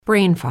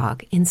Brain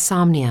fog,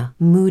 insomnia,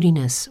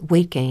 moodiness,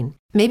 weight gain.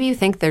 Maybe you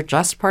think they're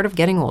just part of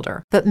getting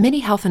older, but MIDI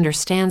Health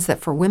understands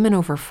that for women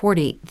over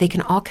 40, they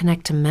can all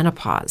connect to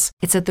menopause.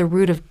 It's at the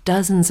root of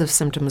dozens of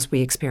symptoms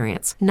we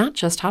experience, not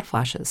just hot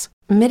flashes.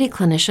 MIDI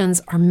clinicians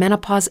are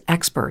menopause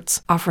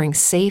experts, offering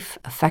safe,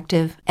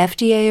 effective,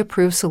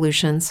 FDA-approved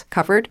solutions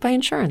covered by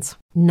insurance.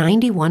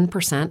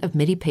 91% of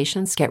MIDI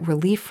patients get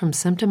relief from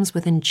symptoms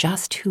within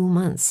just 2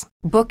 months.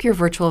 Book your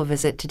virtual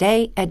visit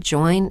today at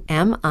joinmidi.com.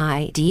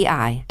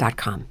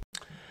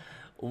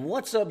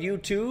 What's up,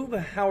 YouTube?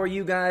 How are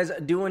you guys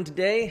doing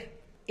today?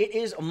 It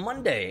is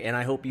Monday, and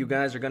I hope you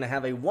guys are going to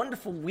have a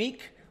wonderful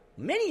week.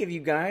 Many of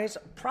you guys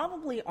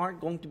probably aren't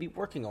going to be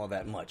working all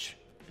that much.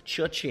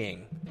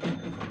 Cha-ching.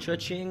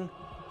 Cha-ching.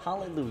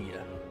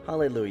 Hallelujah.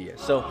 Hallelujah.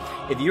 So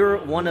if you're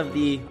one of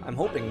the, I'm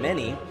hoping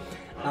many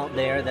out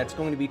there that's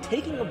going to be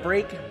taking a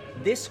break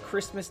this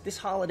Christmas, this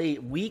holiday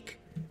week,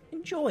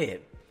 enjoy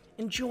it.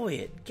 Enjoy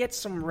it. Get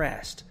some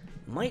rest.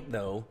 Might,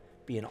 though,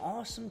 be an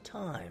awesome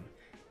time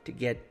to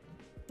get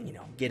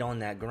on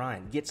that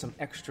grind. Get some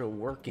extra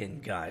work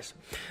in, guys.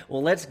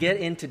 Well, let's get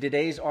into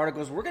today's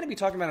articles. We're going to be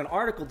talking about an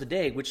article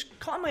today which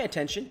caught my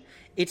attention.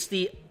 It's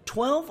the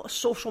 12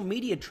 social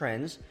media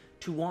trends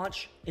to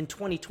watch in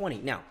 2020.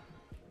 Now,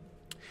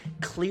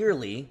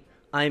 clearly,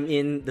 I'm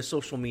in the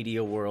social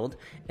media world,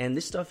 and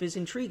this stuff is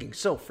intriguing.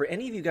 So, for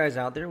any of you guys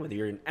out there, whether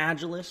you're an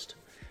agilist,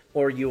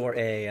 or you're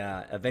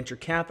a venture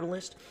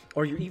capitalist,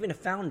 or you're even a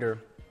founder,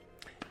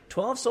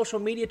 12 social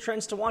media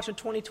trends to watch in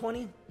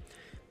 2020?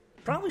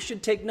 Probably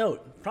should take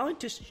note. Probably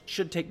just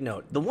should take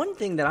note. The one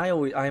thing that I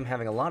am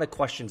having a lot of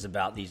questions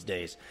about these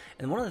days,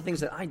 and one of the things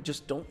that I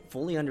just don't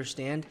fully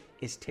understand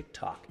is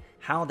TikTok,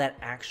 how that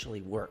actually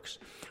works.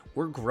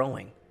 We're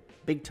growing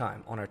big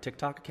time on our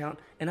TikTok account,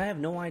 and I have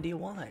no idea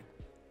why.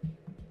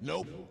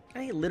 Nope.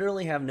 I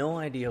literally have no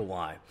idea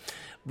why.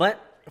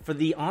 But for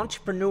the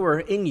entrepreneur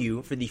in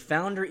you, for the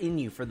founder in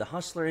you, for the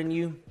hustler in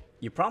you,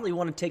 you probably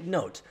want to take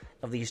note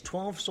of these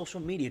 12 social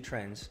media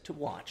trends to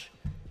watch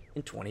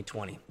in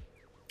 2020.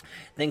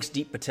 Thanks,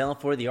 Deep Patel,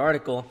 for the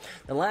article.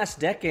 The last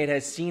decade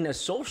has seen a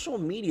social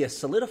media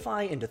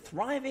solidify into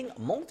thriving,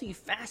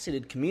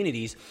 multifaceted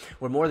communities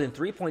where more than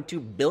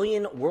 3.2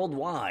 billion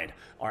worldwide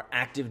are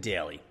active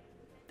daily.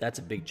 That's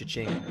a big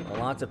cha-ching.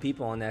 Lots of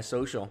people on that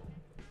social.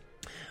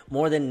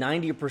 More than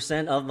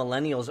 90% of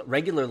millennials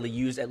regularly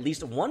use at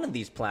least one of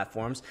these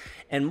platforms,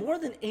 and more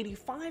than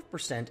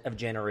 85% of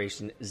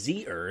Generation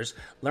Zers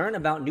learn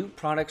about new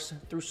products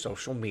through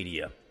social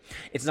media.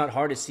 It's not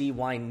hard to see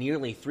why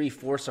nearly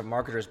 3/4 of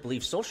marketers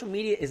believe social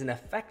media is an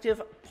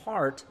effective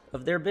part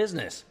of their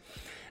business.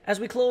 As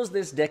we close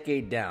this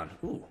decade down,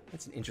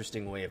 that's an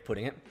interesting way of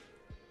putting it.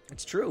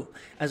 It's true.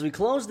 As we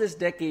close this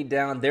decade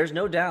down, there's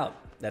no doubt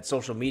that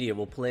social media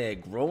will play a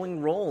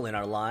growing role in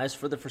our lives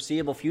for the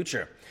foreseeable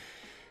future.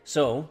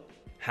 So,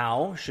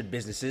 how should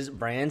businesses,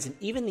 brands, and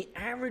even the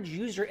average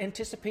user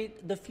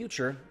anticipate the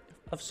future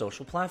of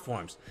social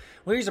platforms?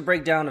 Well, here's a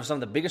breakdown of some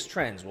of the biggest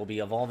trends we'll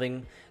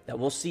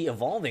see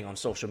evolving on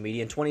social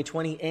media in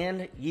 2020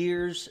 and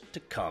years to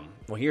come.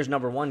 Well, here's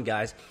number one,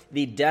 guys,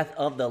 the death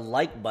of the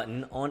like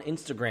button on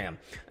Instagram.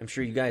 I'm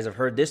sure you guys have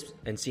heard this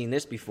and seen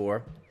this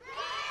before.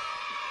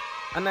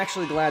 I'm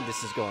actually glad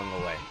this is going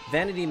away.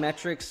 Vanity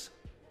metrics,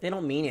 they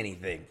don't mean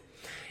anything.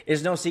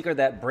 It's no secret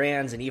that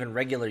brands and even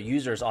regular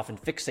users often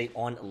fixate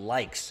on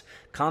likes,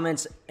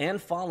 comments,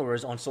 and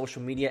followers on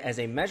social media as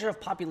a measure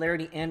of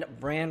popularity and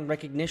brand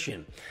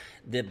recognition.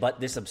 But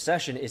this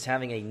obsession is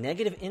having a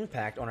negative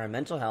impact on our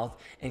mental health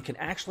and can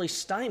actually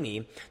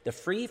stymie the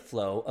free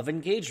flow of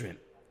engagement.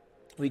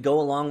 We go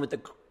along with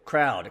the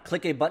crowd,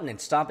 click a button, and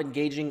stop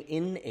engaging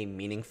in a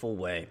meaningful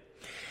way.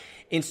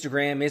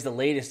 Instagram is the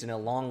latest in a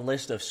long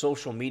list of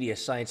social media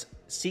sites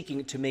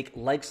seeking to make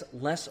likes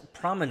less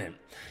prominent.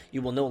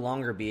 You will no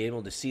longer be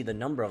able to see the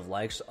number of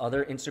likes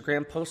other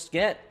Instagram posts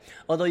get,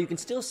 although you can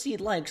still see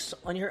likes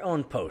on your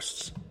own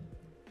posts.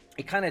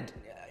 I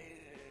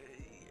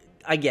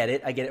get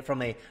it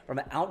from an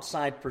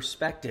outside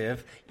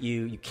perspective.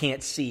 You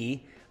can't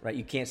see, right?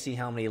 You can't see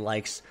how many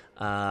likes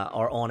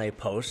are on a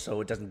post,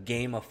 so it doesn't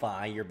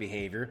gamify your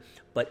behavior.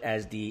 But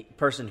as the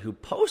person who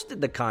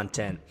posted the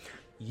content,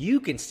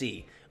 you can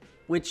see,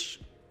 which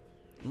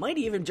might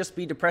even just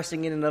be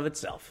depressing in and of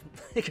itself,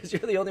 because you're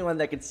the only one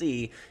that can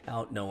see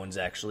how no one's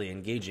actually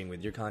engaging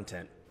with your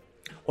content.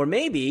 Or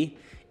maybe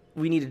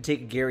we need to take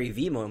a Gary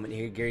V moment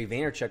here, Gary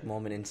Vaynerchuk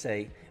moment, and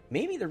say,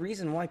 maybe the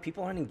reason why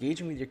people aren't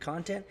engaging with your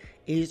content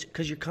is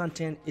because your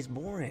content is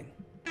boring.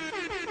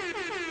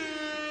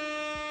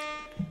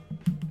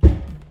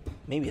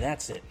 Maybe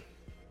that's it.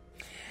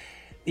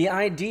 The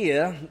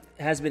idea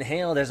has been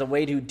hailed as a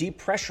way to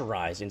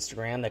depressurize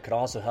Instagram that could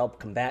also help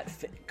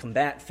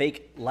combat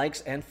fake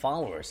likes and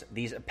followers.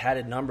 These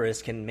padded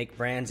numbers can make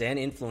brands and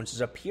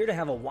influencers appear to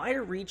have a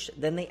wider reach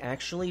than they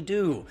actually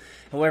do.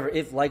 However,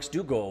 if likes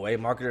do go away,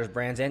 marketers,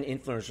 brands, and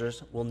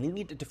influencers will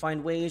need to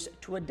find ways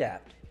to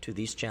adapt to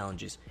these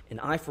challenges. And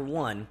I, for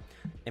one,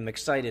 am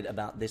excited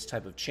about this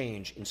type of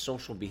change in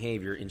social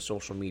behavior in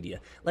social media.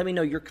 Let me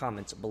know your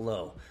comments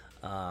below.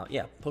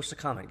 Post a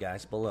comment,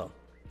 guys, below.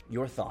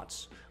 your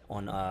thoughts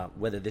on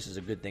whether this is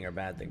a good thing or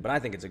bad thing, but I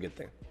think it's a good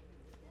thing.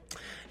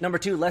 Number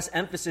 2, less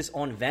emphasis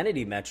on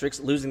vanity metrics.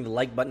 Losing the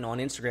like button on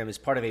Instagram is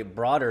part of a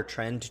broader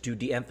trend to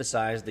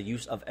de-emphasize the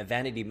use of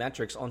vanity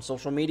metrics on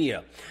social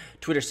media.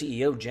 Twitter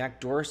CEO Jack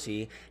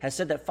Dorsey has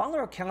said that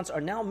follower counts are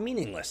now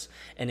meaningless.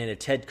 And in a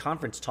TED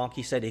conference talk,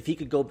 he said if he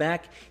could go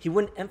back, he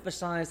wouldn't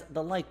emphasize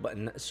the like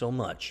button so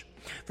much.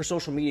 For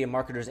social media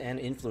marketers and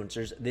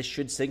influencers, this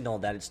should signal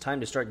that it's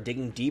time to start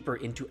digging deeper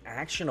into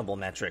actionable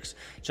metrics,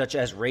 such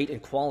as rate and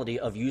quality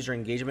of user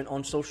engagement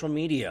on social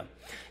media.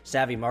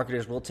 Savvy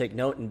marketers will take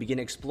note and begin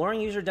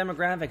exploring user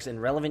demographics and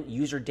relevant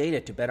user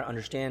data to better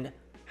understand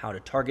how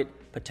to target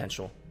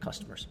potential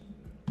customers.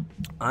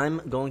 I'm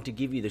going to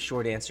give you the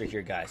short answer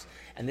here, guys.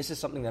 And this is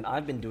something that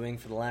I've been doing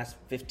for the last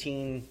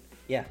 15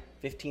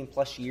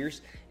 plus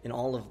years in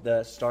all of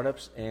the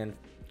startups and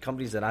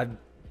companies that I've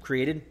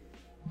created.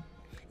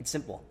 It's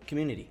simple.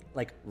 Community,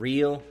 like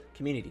real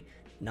community,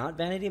 not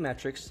vanity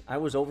metrics. I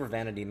was over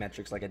vanity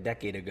metrics like a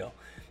decade ago.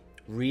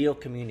 Real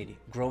community,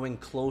 growing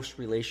close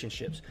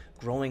relationships,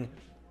 growing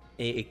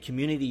a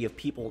community of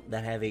people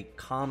that have a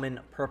common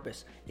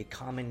purpose, a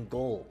common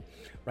goal,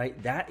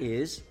 right? That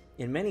is,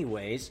 in many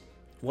ways,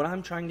 what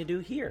I'm trying to do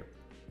here.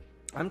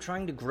 I'm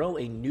trying to grow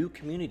a new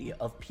community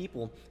of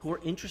people who are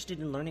interested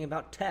in learning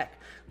about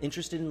tech,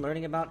 interested in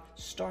learning about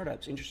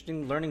startups, interested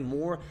in learning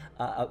more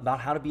about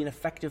how to be an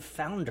effective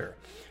founder,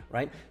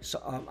 right?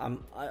 So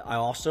I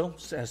also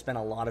have spent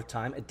a lot of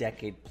time, a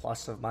decade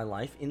plus of my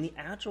life, in the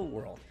Agile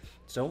world.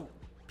 So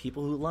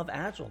people who love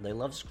Agile, they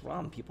love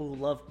Scrum, people who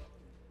love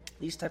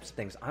these types of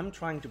things. I'm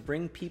trying to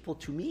bring people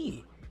to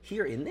me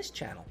here in this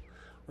channel,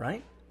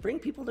 right? Bring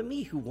people to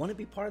me who want to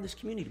be part of this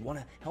community, want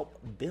to help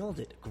build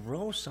it,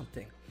 grow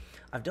something.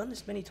 I've done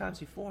this many times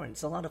before, and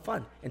it's a lot of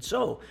fun. And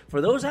so, for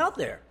those out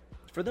there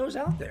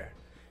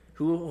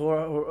who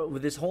are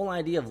with this whole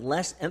idea of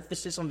less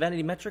emphasis on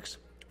vanity metrics,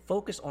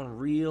 focus on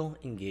real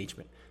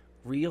engagement,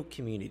 real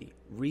community,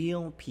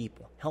 real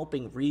people,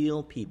 helping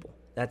real people.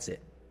 That's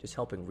it. Just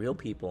helping real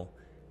people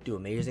do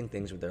amazing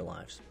things with their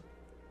lives.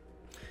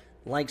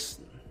 Likes,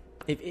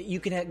 if you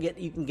can get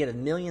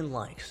 1 million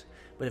likes,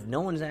 but if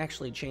no one's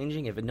actually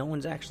changing, if no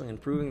one's actually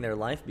improving their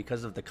life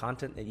because of the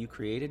content that you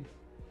created,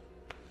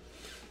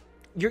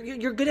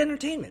 you're good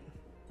entertainment.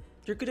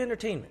 You're good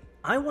entertainment.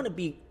 I want to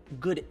be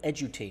good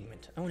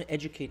edutainment. I want to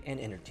educate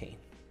and entertain.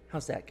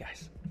 How's that,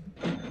 guys?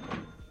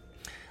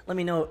 Let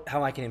me know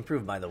how I can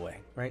improve, by the way,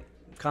 right?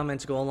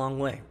 Comments go a long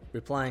way.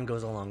 Replying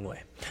goes a long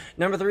way.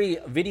 Number 3,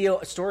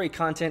 video story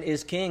content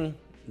is king.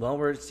 Well,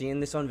 we're seeing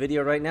this on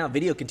video right now.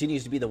 Video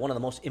continues to be one of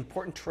the most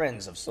important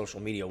trends of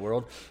social media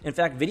world. In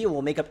fact, video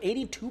will make up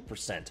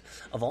 82%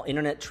 of all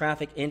internet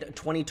traffic in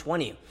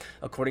 2020,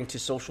 according to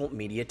Social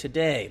Media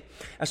Today.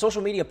 As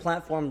social media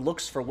platform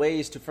looks for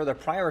ways to further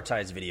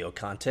prioritize video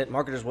content,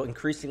 marketers will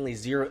increasingly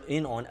zero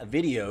in on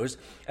videos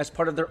as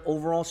part of their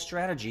overall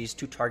strategies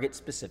to target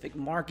specific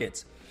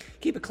markets.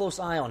 Keep a close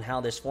eye on how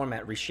this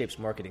format reshapes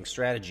marketing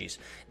strategies.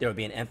 There will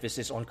be an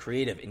emphasis on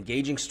creative,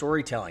 engaging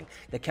storytelling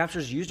that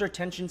captures user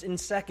attentions in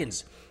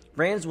seconds.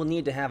 Brands will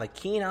need to have a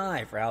keen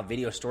eye for how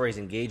video stories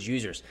engage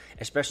users,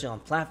 especially on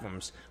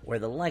platforms where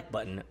the like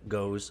button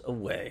goes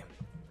away.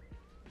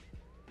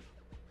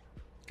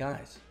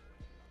 Guys,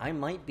 I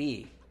might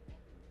be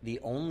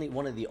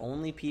one of the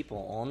only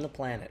people on the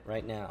planet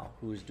right now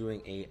who is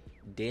doing a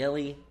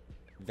daily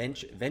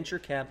venture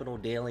capital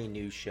daily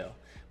news show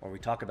where we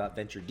talk about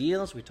venture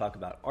deals, we talk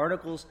about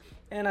articles,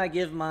 and I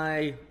give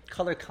my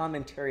color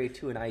commentary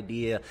to an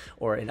idea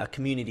or a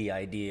community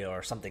idea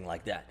or something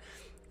like that,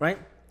 right?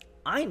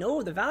 I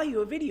know the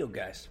value of video,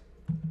 guys.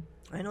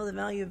 I know the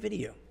value of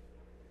video.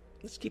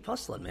 Let's keep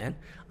hustling, man.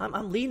 I'm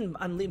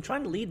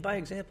trying to lead by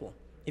example.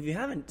 If you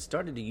haven't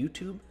started a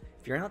YouTube,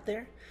 if you're out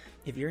there,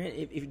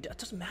 it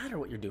doesn't matter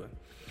what you're doing.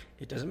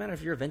 It doesn't matter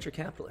if you're a venture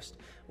capitalist,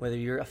 whether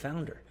you're a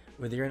founder,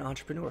 whether you're an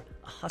entrepreneur,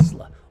 a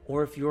hustler,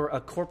 or if you're a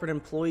corporate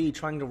employee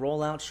trying to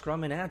roll out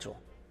Scrum and Agile.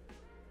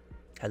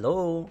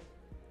 Hello.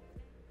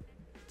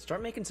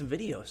 Start making some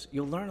videos.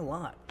 You'll learn a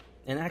lot.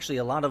 And actually,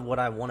 a lot of what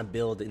I want to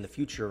build in the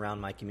future around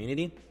my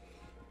community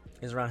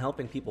is around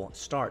helping people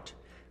start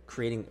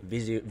creating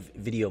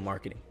video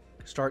marketing,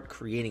 start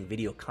creating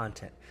video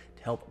content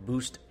to help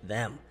boost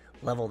them,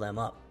 level them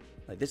up.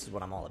 Like, this is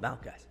what I'm all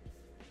about, guys.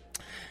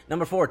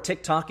 Number 4,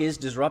 TikTok is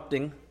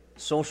disrupting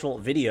social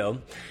video.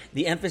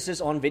 The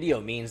emphasis on video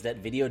means that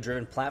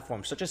video-driven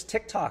platforms such as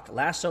TikTok,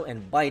 Lasso,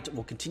 and Byte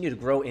will continue to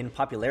grow in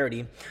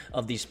popularity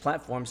of these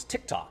platforms.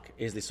 TikTok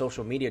is the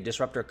social media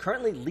disruptor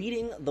currently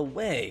leading the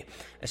way,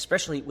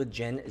 especially with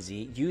Gen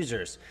Z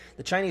users.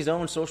 The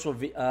Chinese-owned social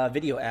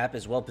video app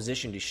is well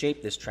positioned to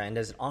shape this trend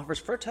as it offers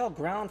fertile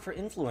ground for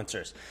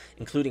influencers,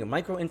 including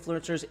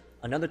micro-influencers,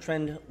 another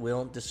trend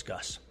we'll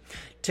discuss.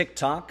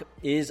 TikTok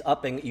is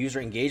upping user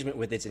engagement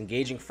with its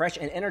engaging, fresh,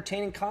 and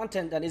entertaining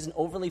content that isn't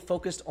overly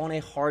focused on a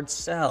hard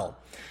sell.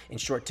 In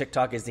short,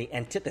 TikTok is the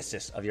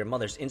antithesis of your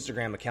mother's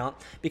Instagram account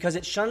because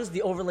it shuns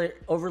the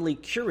overly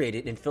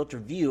curated and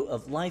filtered view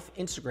of life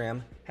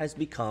Instagram has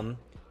become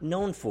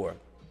known for.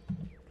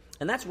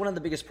 And that's one of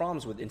the biggest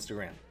problems with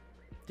Instagram.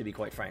 to be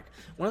quite frank.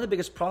 One of the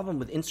biggest problem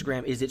with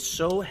Instagram is it's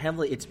so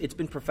heavily, it's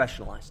been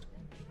professionalized.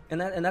 And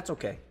that's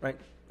okay, right?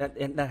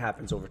 That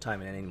happens over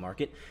time in any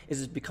market,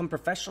 is it's become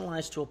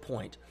professionalized to a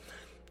point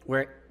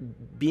where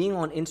being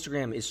on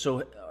Instagram is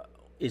so,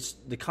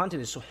 the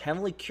content is so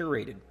heavily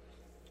curated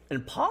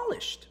and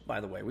polished,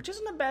 by the way, which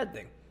isn't a bad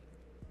thing.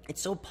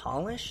 It's so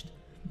polished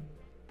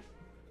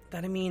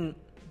that, I mean,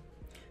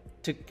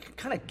 to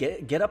kind of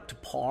get up to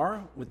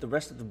par with the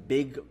rest of the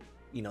big,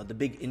 the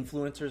big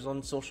influencers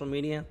on social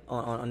media,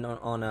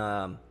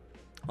 on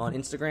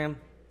Instagram,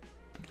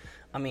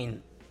 I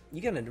mean,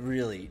 you gotta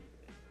really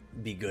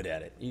be good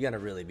at it. You gotta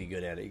really be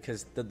good at it,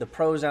 because the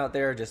pros out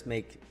there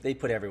they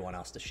put everyone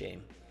else to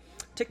shame.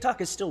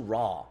 TikTok is still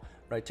raw,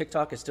 right?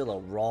 TikTok is still a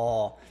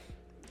raw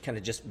kind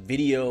of just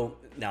video.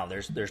 Now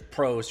there's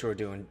pros who are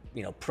doing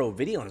pro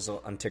videos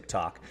on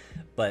TikTok,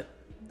 but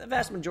the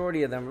vast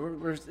majority of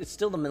them, it's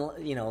still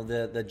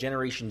the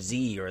Generation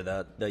Z or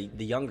the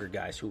younger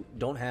guys who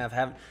don't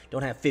have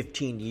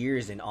 15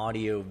 years in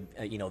audio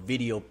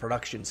video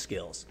production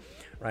skills,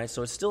 right?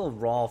 So it's still a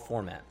raw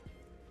format.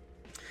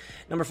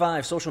 Number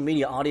 5, social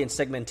media audience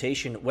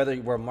segmentation. Whether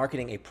we're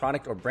marketing a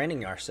product or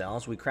branding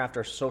ourselves, we craft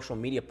our social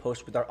media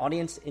posts with our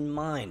audience in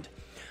mind,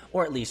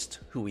 or at least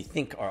who we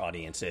think our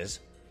audience is.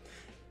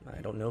 I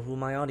don't know who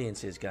my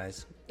audience is,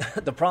 guys.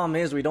 The problem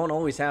is we don't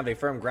always have a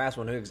firm grasp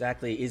on who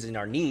exactly is in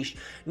our niche,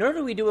 nor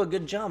do we do a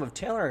good job of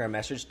tailoring our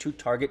message to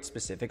target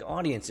specific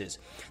audiences.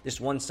 This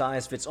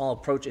one-size-fits-all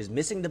approach is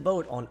missing the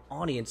boat on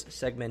audience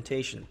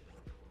segmentation.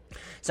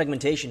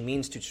 Segmentation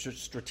means to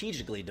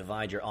strategically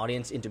divide your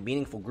audience into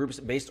meaningful groups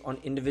based on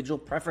individual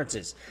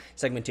preferences.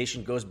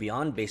 Segmentation goes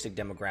beyond basic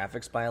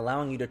demographics by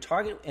allowing you to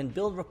target and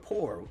build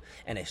rapport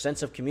and a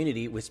sense of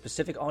community with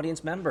specific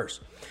audience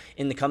members.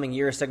 In the coming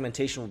years,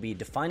 segmentation will be a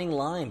defining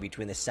line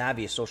between the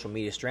savviest social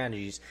media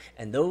strategies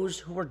and those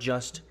who are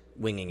just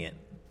winging it.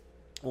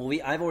 Well,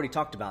 I've already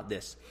talked about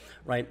this,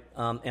 right?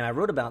 And I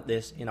wrote about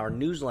this in our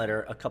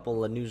newsletter a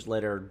couple of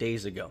newsletter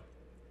days ago.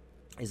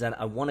 Is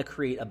that I want to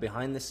create a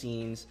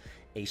behind-the-scenes,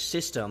 a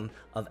system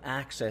of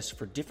access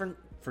for different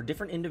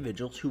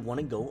individuals who want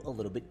to go a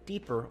little bit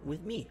deeper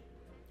with me,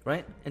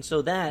 right? And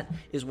so that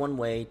is one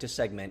way to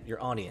segment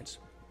your audience.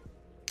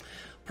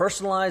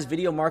 Personalized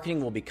video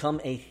marketing will become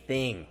a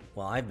thing.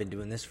 Well, I've been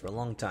doing this for a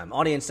long time.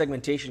 Audience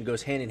segmentation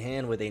goes hand in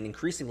hand with an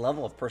increasing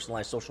level of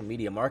personalized social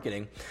media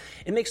marketing.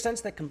 It makes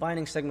sense that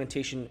combining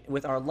segmentation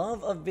with our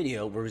love of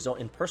video will result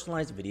in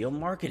personalized video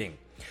marketing.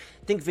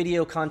 Think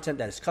video content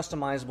that is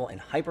customizable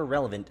and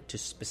hyper-relevant to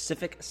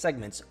specific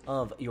segments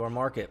of your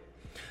market.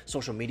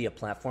 Social media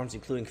platforms,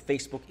 including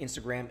Facebook,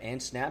 Instagram, and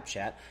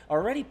Snapchat,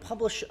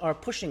 are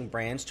pushing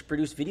brands to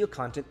produce video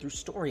content through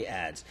story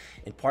ads,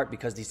 in part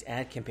because these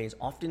ad campaigns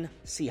often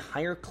see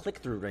higher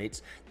click-through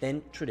rates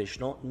than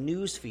traditional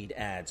newsfeed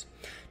ads.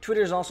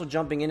 Twitter is also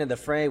jumping into the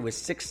fray with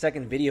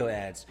 6-second video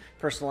ads.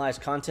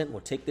 Personalized content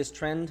will take this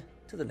trend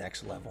to the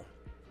next level.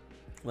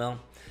 Well,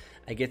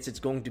 I guess it's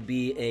going to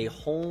be a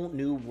whole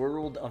new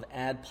world of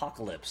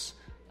adpocalypse,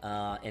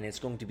 and it's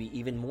going to be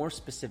even more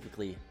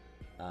specifically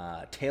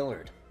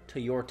tailored to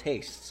your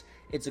tastes.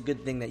 It's a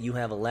good thing that you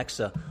have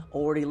Alexa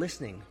already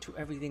listening to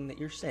everything that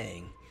you're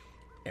saying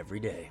every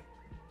day.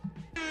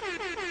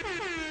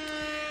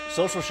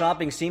 Social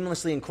shopping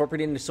seamlessly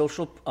incorporated into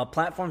social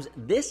platforms.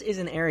 This is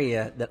an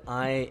area that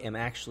I am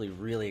actually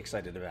really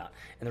excited about.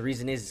 And the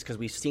reason is because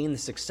we've seen the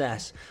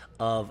success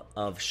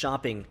of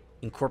shopping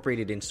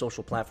incorporated in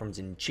social platforms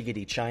in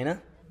Chickadee,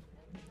 China,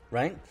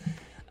 right?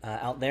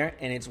 Out there,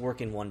 and it's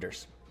working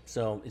wonders.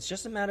 So it's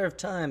just a matter of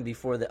time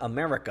before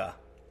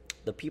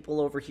the people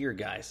over here,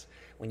 guys,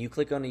 when you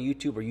click on a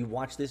YouTube or you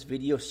watch this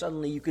video,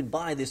 suddenly you can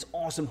buy this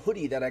awesome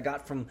hoodie that I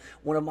got from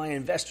one of my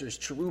investors,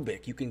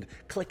 Cherubic. You can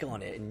click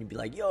on it and you'd be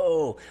like,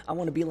 yo, I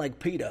want to be like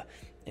Peter.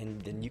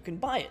 And then you can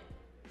buy it.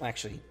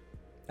 Actually,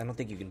 I don't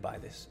think you can buy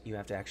this. You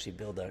have to actually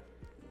build a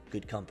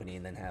good company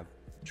and then have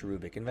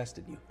Cherubic invest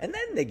in you. And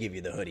then they give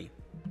you the hoodie.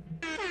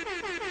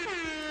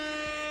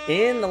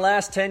 In the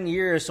last 10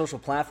 years, social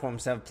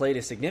platforms have played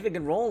a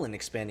significant role in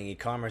expanding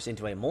e-commerce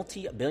into a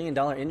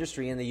multi-billion-dollar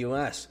industry in the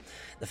U.S.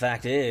 The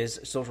fact is,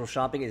 social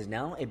shopping is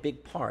now a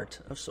big part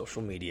of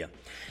social media.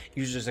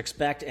 Users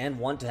expect and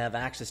want to have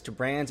access to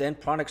brands and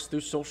products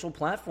through social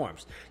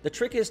platforms. The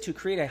trick is to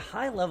create a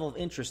high level of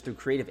interest through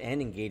creative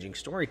and engaging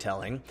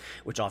storytelling,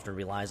 which often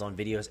relies on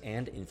videos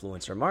and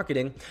influencer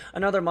marketing.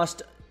 Another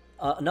must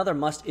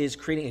is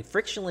creating a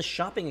frictionless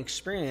shopping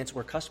experience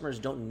where customers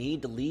don't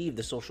need to leave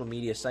the social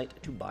media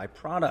site to buy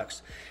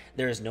products.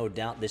 There is no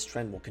doubt this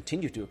trend will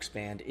continue to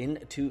expand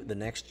into the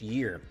next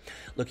year.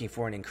 Looking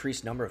for an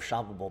increased number of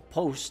shoppable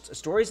posts,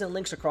 stories, and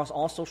links across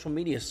all social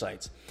media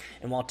sites.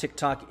 And while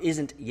TikTok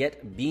isn't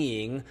yet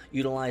being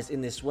utilized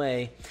in this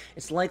way,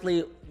 it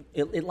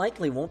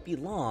likely won't be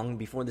long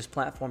before this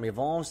platform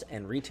evolves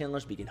and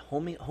retailers begin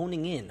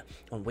honing in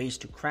on ways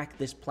to crack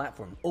this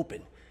platform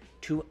open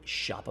to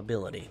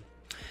shoppability.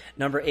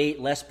 Number 8,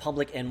 less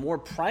public and more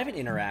private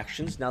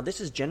interactions. Now, this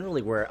is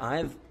generally where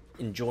I've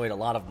enjoyed a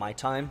lot of my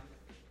time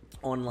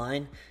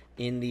online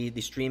in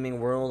the streaming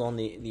world, on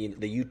the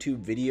YouTube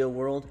video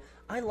world.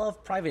 I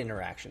love private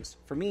interactions.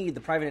 For me,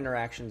 the private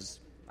interactions,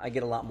 I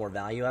get a lot more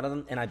value out of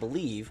them, and I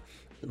believe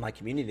that my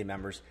community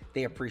members,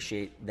 they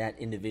appreciate that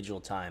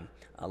individual time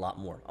a lot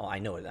more. Oh, I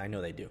know it. I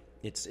know they do.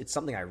 It's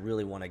something I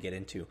really want to get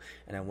into,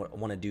 and I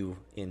want to do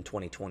in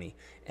 2020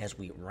 as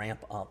we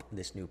ramp up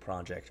this new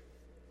project.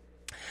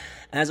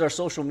 As our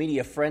social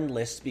media friend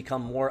lists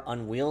become more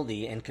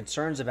unwieldy and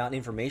concerns about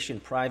information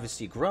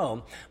privacy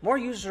grow, more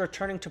users are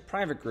turning to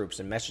private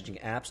groups and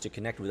messaging apps to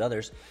connect with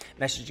others.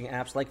 Messaging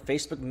apps like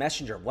Facebook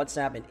Messenger,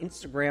 WhatsApp, and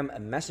Instagram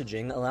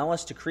messaging allow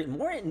us to create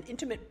more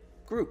intimate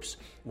groups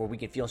where we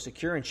can feel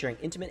secure in sharing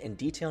intimate and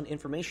detailed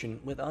information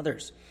with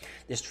others.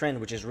 This trend,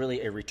 which is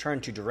really a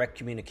return to direct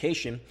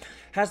communication,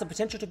 has the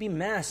potential to be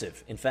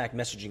massive. In fact,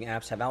 messaging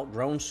apps have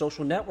outgrown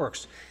social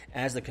networks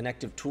as the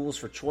connective tools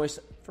for choice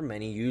for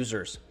many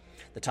users.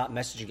 The top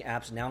messaging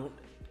apps now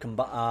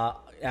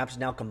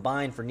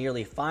combine for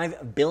nearly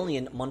 5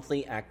 billion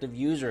monthly active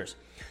users.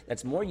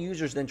 That's more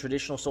users than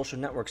traditional social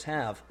networks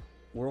have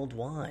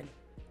worldwide.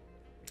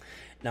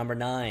 Number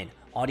 9,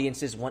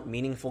 audiences want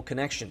meaningful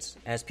connections.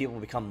 As people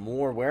become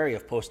more wary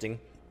of posting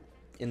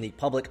in the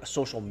public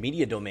social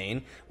media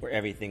domain, where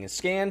everything is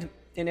scanned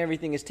and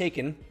everything is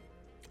taken,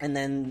 and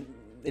then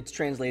it's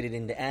translated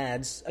into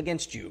ads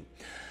against you.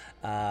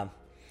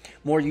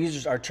 More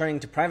users are turning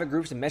to private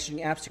groups and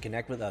messaging apps to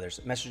connect with others.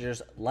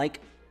 Messengers like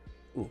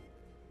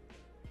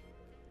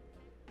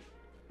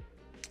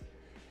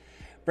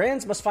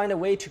Brands must find a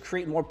way to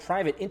create more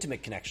private,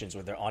 intimate connections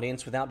with their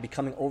audience without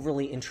becoming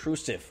overly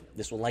intrusive.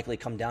 This will likely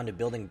come down to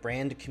building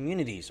brand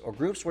communities or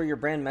groups where your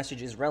brand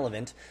message is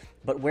relevant,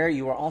 but where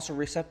you are also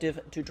receptive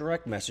to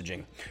direct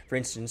messaging. For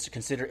instance,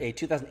 consider a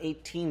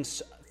 2018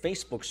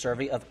 Facebook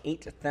survey of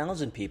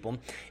 8,000 people,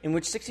 in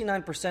which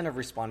 69% of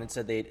respondents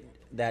said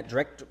that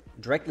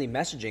directly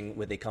messaging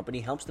with a company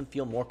helps them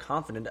feel more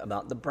confident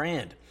about the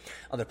brand.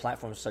 Other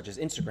platforms such as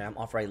Instagram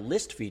offer a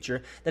list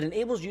feature that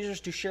enables users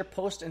to share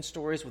posts and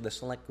stories with a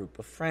select group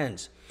of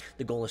friends.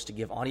 The goal is to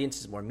give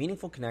audiences more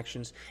meaningful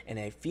connections and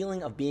a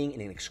feeling of being in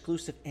an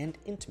exclusive and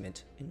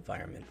intimate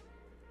environment.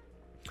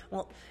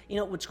 Well,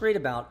 what's great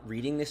about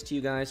reading this to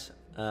you guys,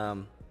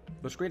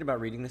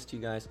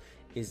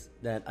 is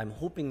that I'm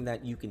hoping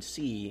that you can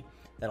see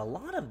that a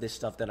lot of this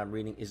stuff that I'm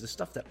reading is the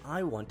stuff that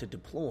I want to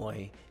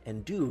deploy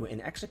and do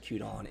and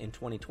execute on in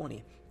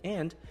 2020.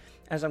 And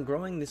as I'm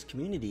growing this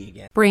community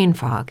again. Brain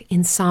fog,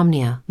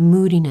 insomnia,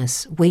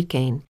 moodiness, weight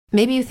gain.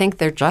 Maybe you think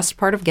they're just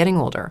part of getting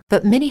older,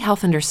 but MIDI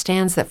Health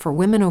understands that for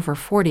women over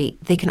 40,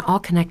 they can all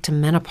connect to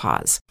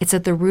menopause. It's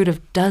at the root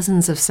of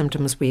dozens of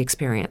symptoms we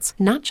experience,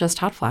 not just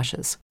hot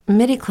flashes.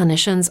 MIDI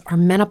clinicians are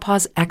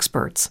menopause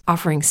experts,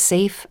 offering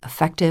safe,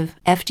 effective,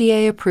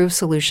 FDA-approved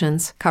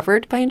solutions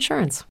covered by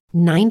insurance.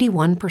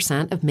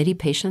 91% of MIDI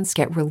patients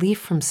get relief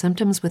from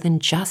symptoms within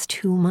just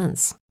 2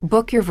 months.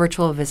 Book your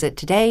virtual visit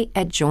today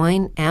at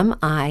joinmidi.com.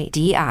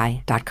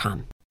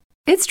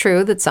 It's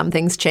true that some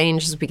things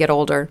change as we get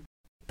older.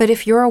 But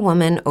if you're a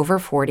woman over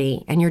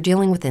 40 and you're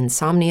dealing with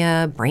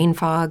insomnia, brain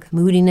fog,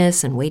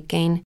 moodiness, and weight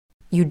gain,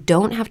 you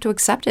don't have to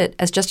accept it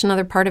as just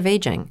another part of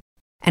aging.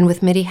 And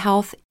with MIDI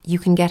Health, you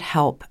can get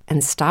help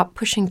and stop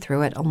pushing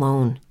through it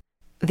alone.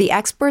 The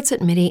experts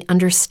at MIDI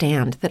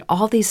understand that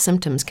all these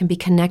symptoms can be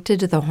connected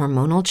to the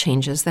hormonal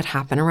changes that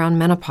happen around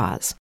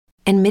menopause,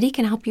 and MIDI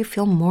can help you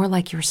feel more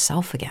like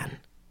yourself again.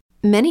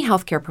 Many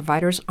healthcare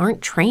providers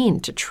aren't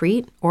trained to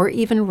treat or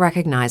even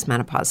recognize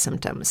menopause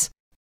symptoms.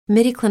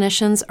 MIDI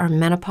clinicians are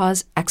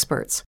menopause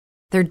experts.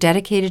 They're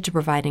dedicated to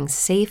providing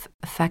safe,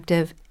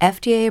 effective,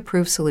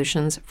 FDA-approved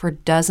solutions for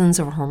dozens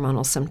of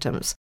hormonal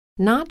symptoms,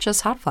 not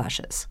just hot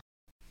flashes.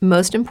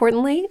 Most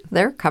importantly,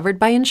 they're covered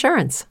by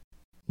insurance.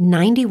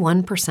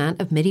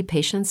 91% of MIDI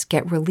patients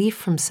get relief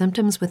from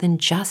symptoms within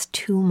just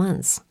 2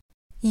 months.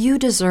 You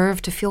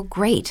deserve to feel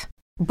great.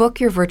 Book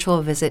your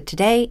virtual visit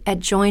today at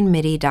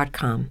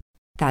joinmidi.com.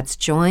 That's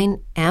joinmidi.com.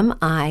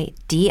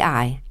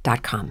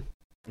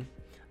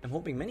 I'm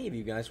hoping many of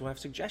you guys will have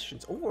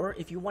suggestions, or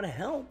if you want to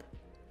help,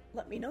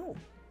 let me know.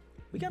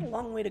 We got a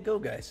long way to go,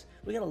 guys.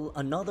 We got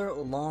another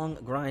long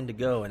grind to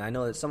go, and I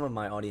know that some of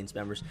my audience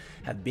members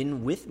have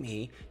been with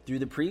me through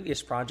the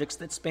previous projects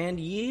that spanned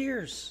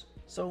years.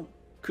 So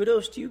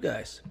kudos to you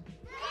guys.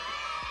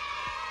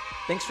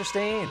 Thanks for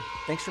staying.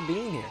 Thanks for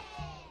being here.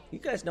 You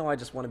guys know I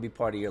just want to be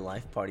part of your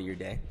life, part of your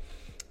day.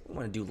 We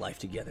want to do life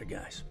together,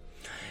 guys.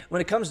 When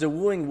it comes to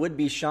wooing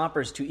would-be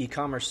shoppers to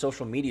e-commerce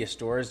social media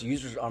stores,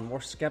 users are more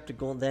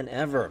skeptical than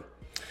ever.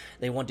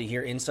 They want to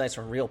hear insights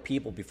from real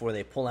people before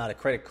they pull out a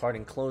credit card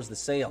and close the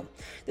sale.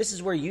 This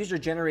is where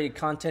user-generated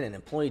content and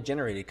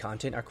employee-generated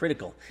content are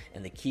critical,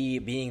 and the key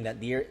being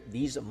that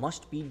these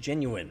must be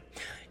genuine.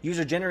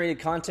 User-generated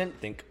content,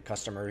 think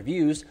customer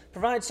reviews,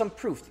 provides some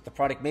proof that the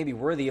product may be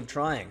worthy of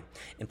trying.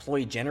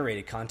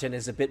 Employee-generated content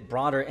is a bit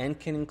broader and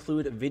can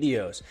include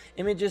videos,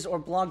 images, or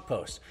blog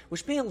posts,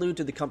 which may allude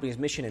to the company's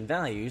mission and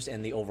values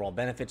and the overall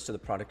benefits to the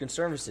product and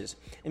services.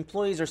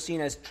 Employees are seen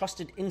as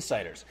trusted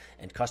insiders,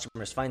 and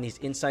customers find these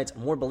insights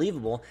more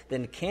believable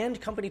than canned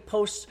company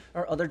posts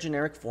or other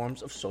generic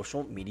forms of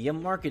social media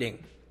marketing.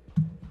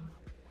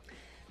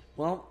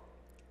 Well,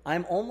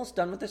 I'm almost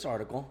done with this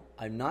article.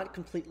 I'm not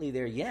completely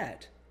there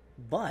yet,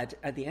 but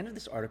at the end of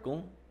this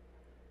article,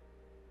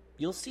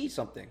 you'll see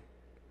something.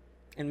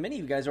 And many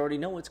of you guys already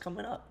know what's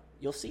coming up.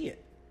 You'll see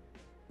it.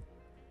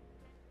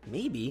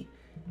 Maybe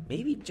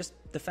just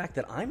the fact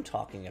that I'm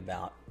talking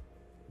about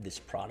this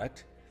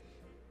product,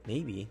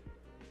 maybe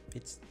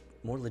it's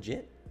more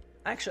legit.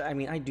 Actually, I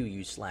mean, I do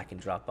use Slack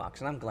and Dropbox,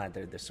 and I'm glad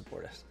they're there to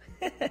support us.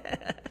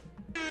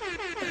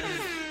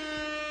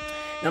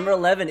 Number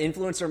 11,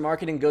 influencer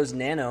marketing goes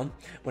nano.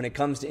 When it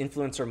comes to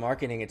influencer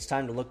marketing, it's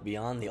time to look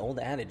beyond the old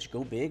adage,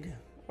 go big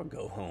or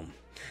go home.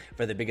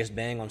 For the biggest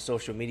bang on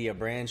social media,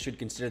 brands should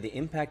consider the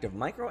impact of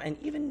micro and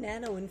even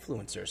nano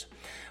influencers.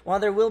 While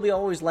there will be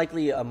always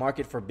likely a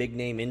market for big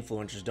name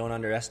influencers, don't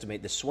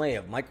underestimate the sway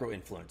of micro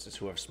influencers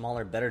who have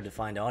smaller, better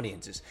defined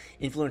audiences.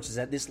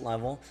 Influencers at this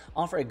level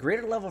offer a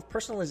greater level of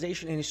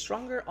personalization and a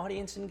stronger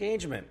audience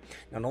engagement.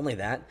 Not only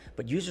that,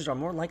 but users are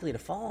more likely to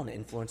follow an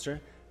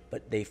influencer,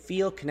 but they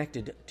feel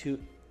connected to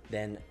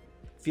than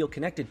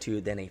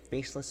a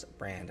faceless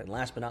brand. And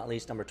last but not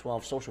least, number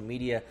 12, social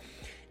media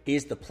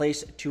is the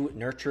place to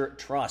nurture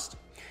trust.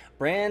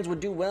 Brands would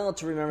do well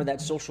to remember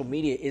that social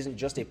media isn't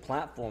just a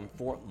platform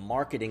for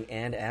marketing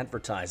and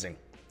advertising.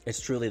 It's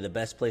truly the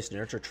best place to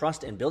nurture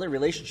trust and build a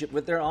relationship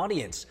with their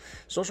audience.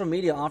 Social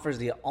media offers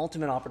the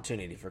ultimate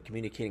opportunity for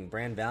communicating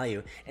brand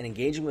value and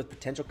engaging with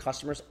potential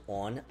customers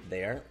on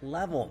their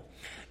level.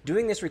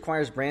 Doing this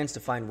requires brands to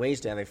find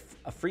ways to have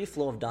a free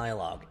flow of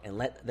dialogue and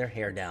let their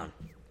hair down.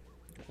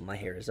 Well, my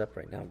hair is up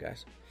right now,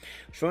 guys.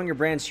 Showing your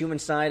brand's human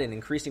side and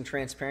increasing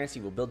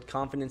transparency will build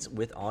confidence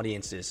with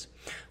audiences.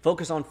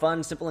 Focus on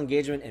fun, simple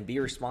engagement, and be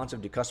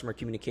responsive to customer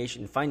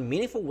communication. Find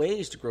meaningful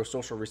ways to grow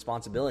social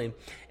responsibility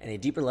and a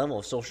deeper level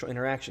of social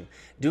interaction.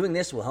 Doing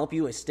this will help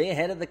you stay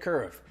ahead of the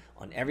curve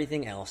on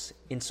everything else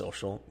in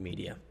social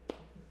media.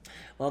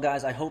 Well,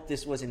 guys, I hope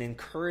this was an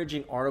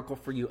encouraging article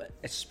for you,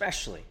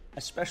 especially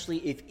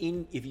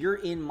if you're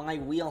in my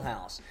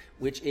wheelhouse,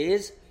 which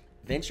is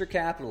venture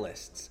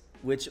capitalists.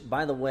 Which,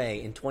 by the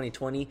way, in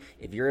 2020,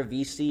 if you're a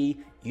VC,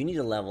 you need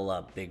to level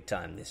up big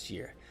time this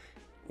year.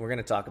 We're going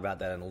to talk about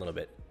that in a little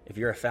bit. If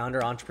you're a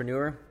founder,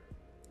 entrepreneur,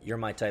 you're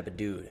my type of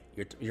dude.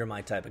 You're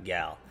my type of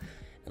gal.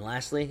 And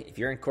lastly, if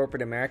you're in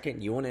corporate America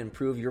and you want to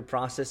improve your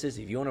processes,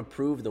 if you want to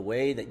improve the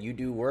way that you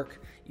do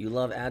work, you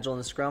love Agile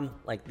and Scrum,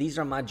 like these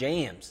are my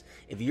jams.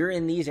 If you're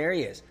in these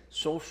areas,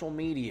 social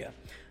media,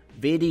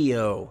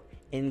 video,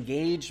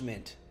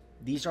 engagement,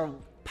 these are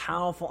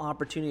powerful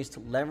opportunities to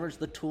leverage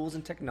the tools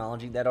and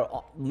technology that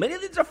are, many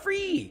of these are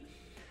free,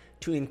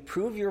 to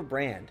improve your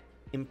brand,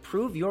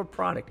 improve your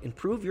product,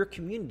 improve your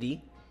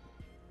community.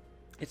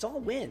 It's all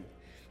win.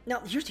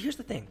 Now, here's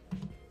the thing.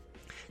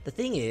 The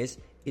thing is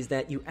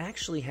that you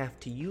actually have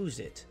to use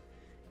it,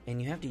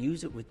 and you have to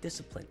use it with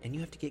discipline, and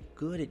you have to get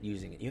good at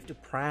using it. You have to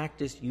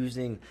practice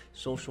using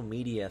social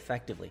media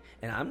effectively.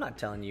 And I'm not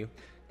telling you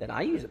that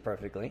I use it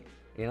perfectly,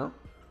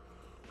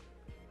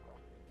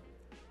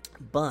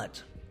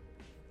 but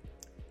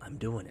I'm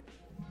doing it.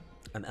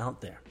 I'm out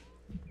there.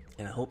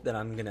 And I hope that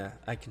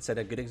I can set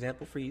a good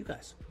example for you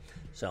guys.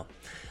 So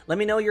let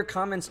me know your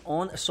comments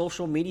on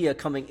social media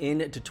coming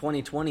into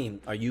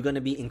 2020. Are you going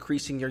to be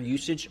increasing your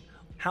usage?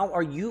 How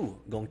are you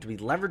going to be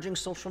leveraging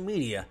social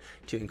media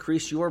to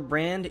increase your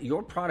brand,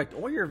 your product,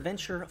 or your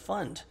venture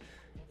fund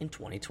in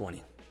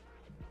 2020?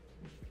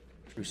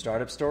 True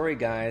startup story,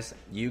 guys.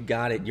 You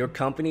got it. Your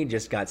company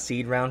just got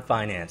seed round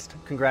financed.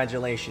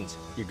 Congratulations.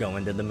 You're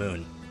going to the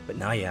moon. But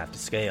now you have to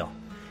scale.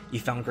 You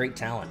found great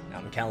talent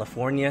out in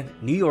California,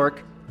 New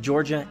York,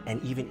 Georgia,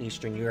 and even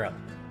Eastern Europe.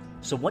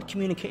 So what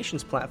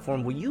communications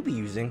platform will you be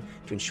using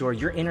to ensure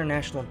your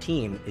international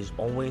team is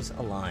always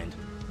aligned?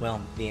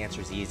 Well, the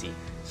answer is easy.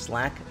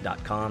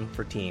 Slack.com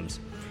for Teams.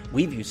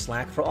 We've used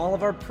Slack for all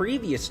of our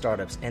previous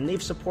startups, and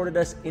they've supported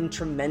us in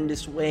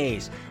tremendous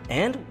ways.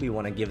 And we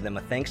want to give them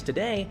a thanks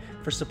today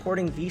for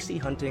supporting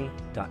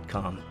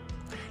VCHunting.com.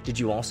 Did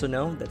you also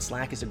know that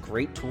Slack is a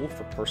great tool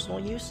for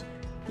personal use?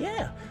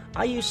 Yeah,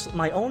 I use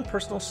my own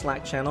personal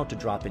Slack channel to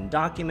drop in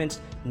documents,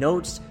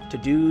 notes,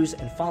 to-dos,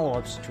 and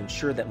follow-ups to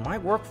ensure that my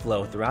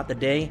workflow throughout the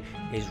day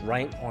is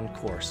right on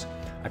course.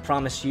 I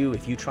promise you,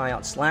 if you try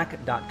out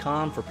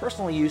Slack.com for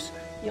personal use,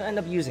 you'll end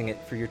up using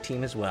it for your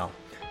team as well.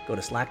 Go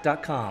to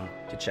Slack.com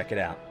to check it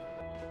out.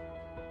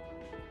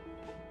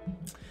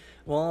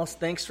 Well,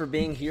 thanks for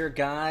being here,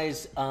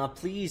 guys.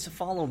 Please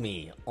follow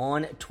me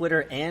on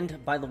Twitter.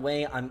 And by the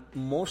way, I'm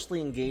mostly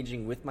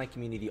engaging with my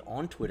community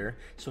on Twitter.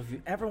 So if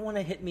you ever want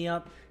to hit me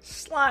up,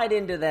 slide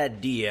into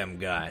that DM,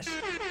 guys.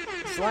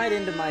 Slide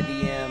into my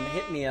DM,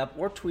 hit me up,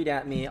 or tweet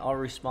at me. I'll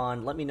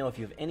respond. Let me know if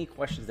you have any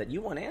questions that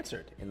you want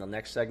answered in the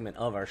next segment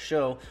of our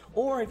show.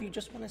 Or if you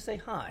just want to say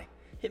hi,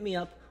 hit me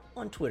up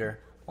on Twitter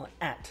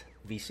at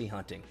VC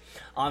Hunting.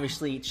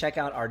 Obviously, check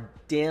out our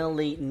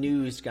daily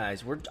news,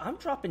 guys. I'm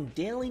dropping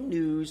daily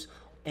news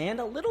and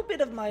a little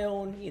bit of my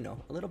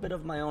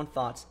own,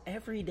 thoughts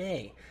every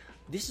day.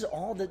 These are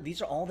all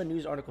the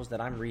news articles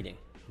that I'm reading.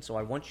 So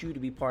I want you to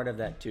be part of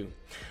that too.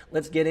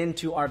 Let's get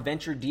into our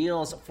venture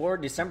deals for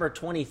December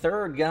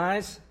 23rd,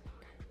 guys.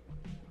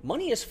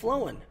 Money is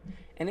flowing,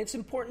 and it's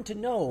important to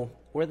know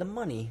where the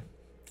money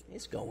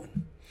is going.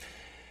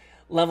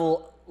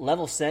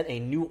 Level Set, a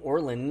New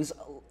Orleans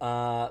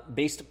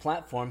based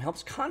platform,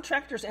 helps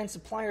contractors and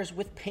suppliers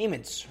with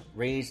payments.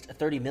 Raised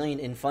 $30 million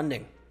in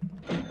funding.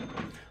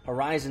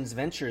 Horizons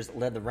Ventures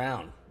led the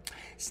round.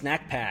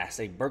 SnackPass,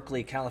 a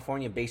Berkeley,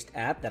 California-based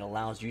app that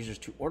allows users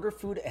to order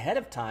food ahead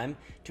of time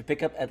to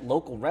pick up at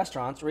local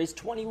restaurants, raised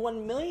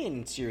 $21 million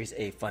in Series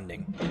A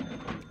funding.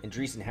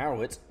 Andreessen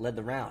Horowitz led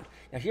the round.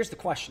 Now here's the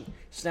question.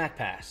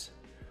 SnackPass.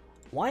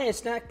 Why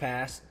is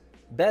SnackPass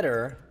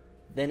better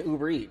than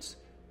Uber Eats?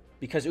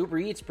 Because Uber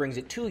Eats brings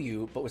it to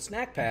you, but with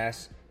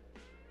SnackPass,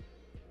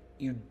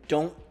 you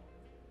don't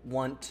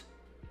want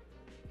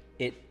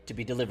it to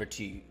be delivered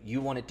to you.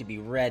 You want it to be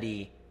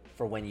ready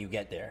for when you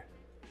get there.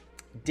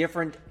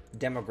 Different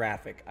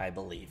demographic, I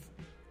believe.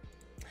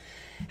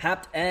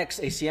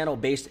 HaptX, a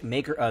Seattle-based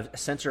maker of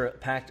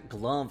sensor-packed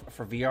glove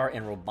for VR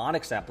and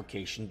robotics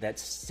application that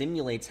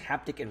simulates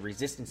haptic and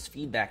resistance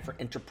feedback for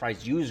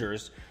enterprise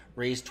users,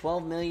 raised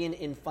 $12 million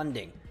in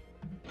funding.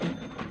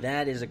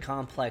 That is a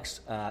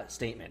complex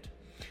statement.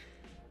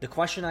 The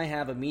question I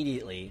have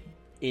immediately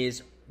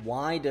is,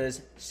 why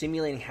does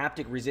simulating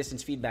haptic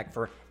resistance feedback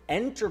for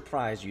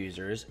enterprise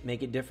users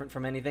make it different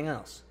from anything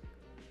else?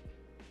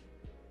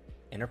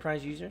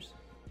 Enterprise users?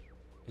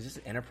 Is this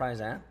an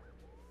enterprise app?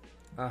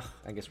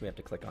 I guess we have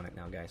to click on it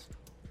now, guys.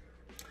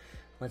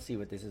 Let's see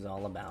what this is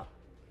all about.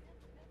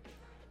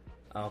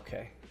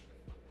 Okay.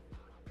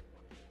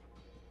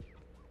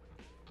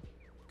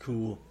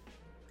 Cool.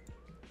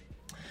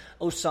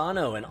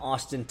 Osano, an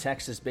Austin,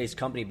 Texas-based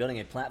company building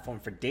a platform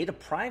for data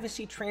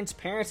privacy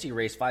transparency,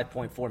 raised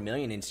 $5.4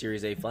 million in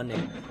Series A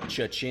funding.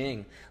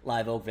 Cha-ching.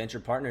 Live Oak Venture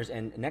Partners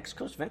and Next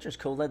Coast Ventures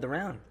co-led the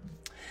round.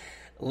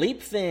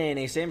 LeapFin,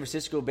 a San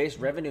Francisco-based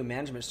revenue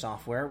management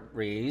software,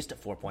 raised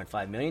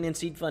 $4.5 million in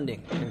seed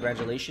funding.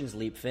 Congratulations,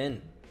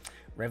 LeapFin.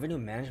 Revenue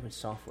management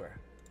software.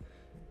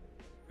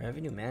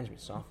 Revenue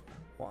management software.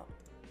 What?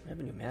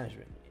 Revenue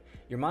management.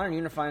 Your modern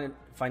unified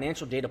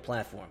financial data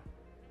platform.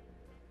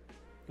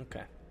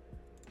 Okay.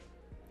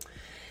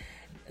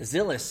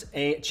 Zillis,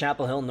 a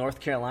Chapel Hill, North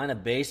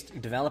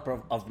Carolina-based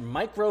developer of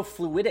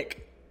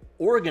microfluidic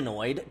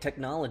organoid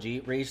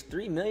technology, raised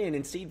 $3 million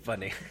in seed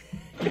funding.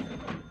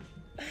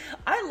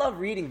 I love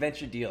reading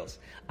venture deals.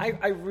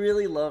 I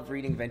really love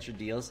reading venture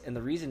deals, and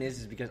the reason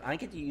is because I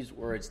get to use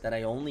words that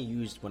I only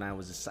used when I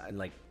was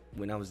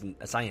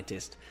a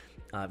scientist,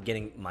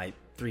 getting my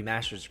 3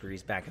 master's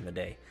degrees back in the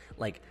day.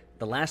 Like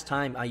the last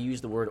time I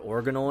used the word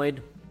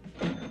organoid.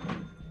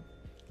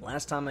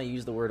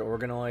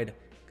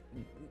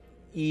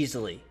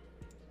 Easily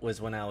was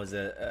when I was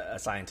a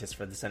scientist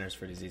for the Centers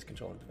for Disease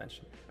Control and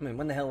Prevention. I mean,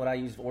 when the hell would I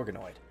use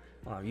organoid?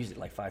 Well, I've used it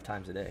like 5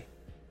 times a day.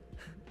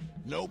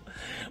 Nope.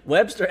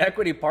 Webster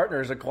Equity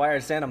Partners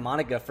acquired Santa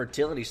Monica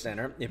Fertility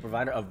Center, a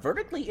provider of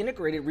vertically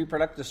integrated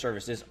reproductive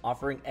services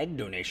offering egg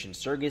donation,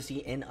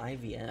 surrogacy, and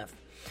IVF.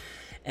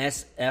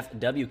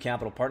 SFW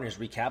Capital Partners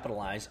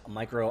recapitalized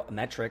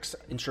Micrometrics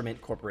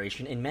Instrument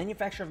Corporation, a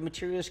manufacturer of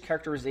materials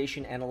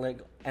characterization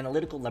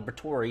analytical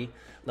laboratory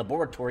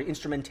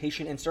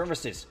instrumentation and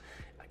services.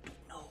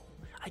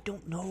 I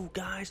don't know,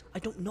 guys. I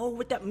don't know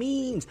what that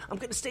means. I'm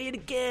going to say it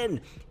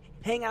again.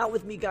 Hang out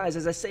with me, guys,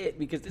 as I say it,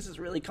 because this is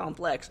really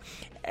complex.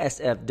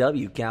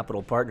 SFW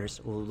Capital Partners,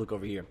 we'll look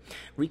over here,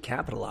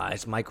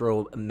 recapitalized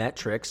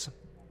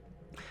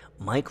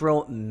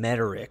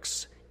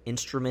Micrometrics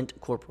Instrument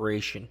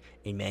Corporation,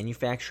 a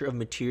manufacturer of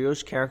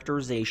materials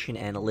characterization,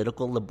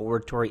 analytical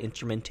laboratory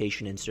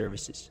instrumentation and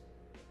services.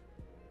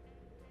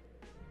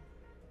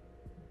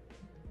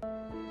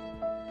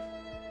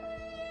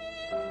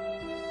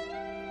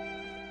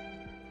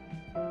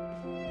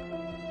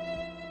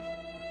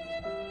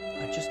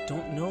 I just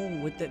don't know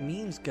what that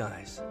means,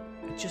 guys.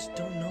 I just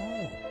don't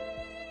know.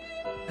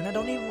 And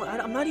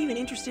I'm not even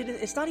interested in,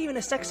 it's not even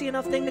a sexy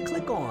enough thing to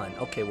click on.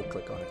 Okay, we'll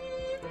click on it.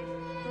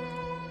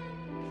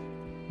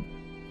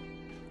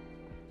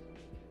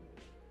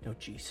 Oh,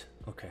 jeez.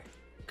 Okay.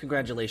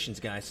 Congratulations,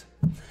 guys.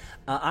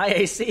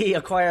 IAC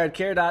acquired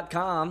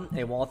Care.com,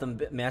 a Waltham,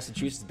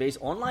 Massachusetts-based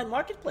online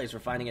marketplace for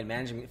finding and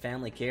managing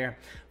family care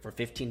for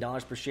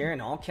 $15 per share,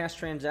 an all-cash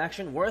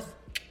transaction worth,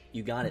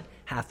 you got it,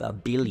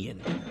 $500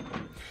 million.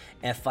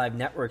 F5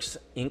 Networks,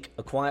 Inc.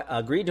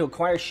 agreed to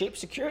acquire Shape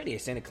Security, a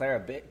Santa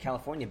Clara,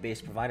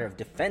 California-based provider of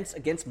defense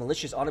against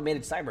malicious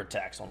automated cyber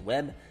attacks on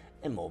web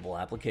and mobile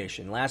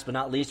application. Last but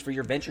not least, for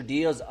your venture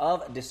deals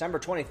of December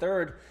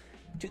 23rd,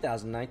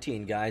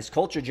 2019, guys,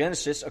 Culture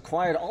Genesis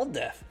acquired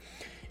AllDef,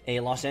 a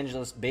Los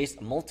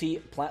Angeles-based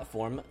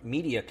multi-platform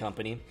media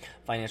company.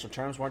 Financial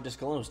terms weren't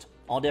disclosed.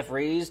 AllDef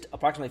raised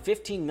approximately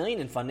 $15 million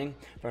in funding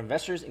for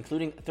investors,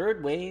 including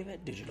Third Wave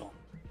Digital.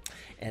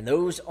 And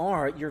those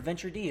are your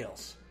venture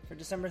deals for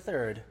December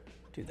 3rd,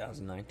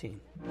 2019.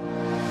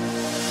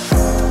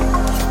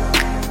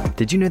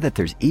 Did you know that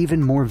there's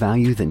even more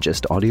value than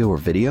just audio or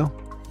video?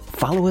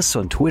 Follow us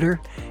on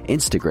Twitter,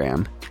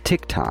 Instagram,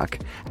 TikTok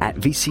at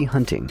VC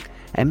Hunting,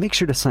 and make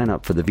sure to sign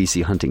up for the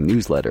VC Hunting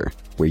newsletter,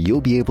 where you'll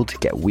be able to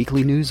get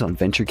weekly news on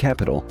venture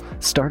capital,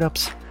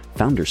 startups,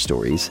 founder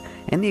stories,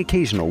 and the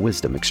occasional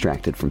wisdom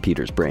extracted from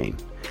Peter's brain.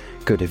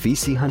 Go to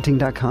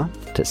vchunting.com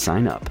to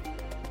sign up.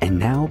 And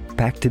now,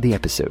 back to the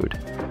episode.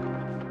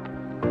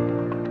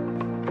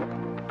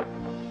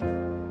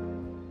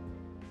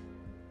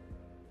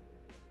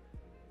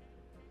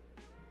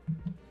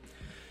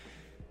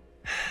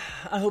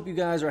 I hope you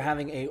guys are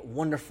having a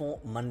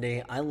wonderful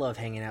Monday. I love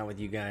hanging out with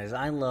you guys.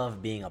 I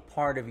love being a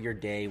part of your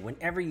day.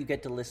 Whenever you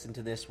get to listen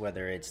to this,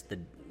 whether it's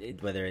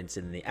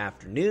in the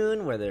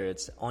afternoon, whether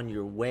it's on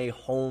your way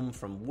home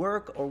from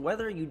work, or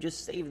whether you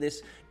just save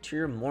this to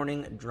your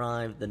morning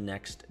drive the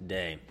next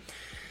day.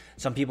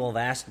 Some people have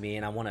asked me,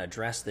 and I want to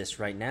address this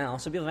right now.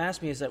 Some people have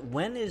asked me, is that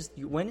when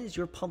is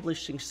your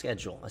publishing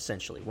schedule,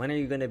 essentially? When are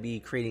you going to be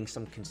creating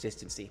some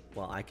consistency?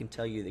 Well, I can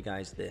tell you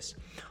guys this.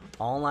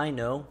 All I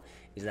know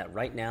is that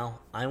right now,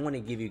 I want to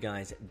give you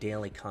guys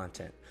daily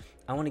content.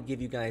 I want to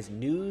give you guys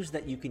news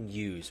that you can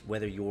use,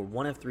 whether you're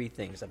one of three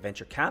things: a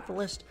venture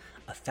capitalist,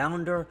 a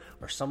founder,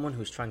 or someone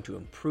who's trying to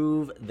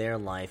improve their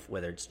life,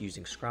 whether it's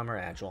using Scrum or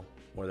Agile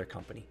or their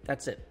company.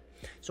 That's it.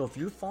 So if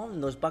you fall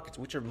in those buckets,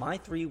 which are my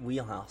three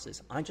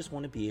wheelhouses, I just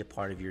want to be a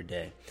part of your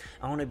day.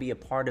 I want to be a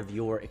part of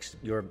your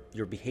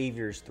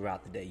behaviors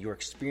throughout the day, your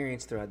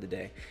experience throughout the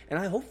day. And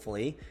I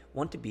hopefully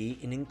want to be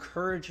an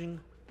encouraging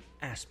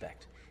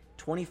aspect.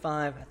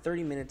 25,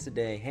 30 minutes a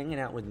day hanging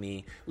out with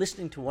me,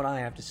 listening to what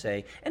I have to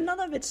say. And none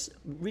of it's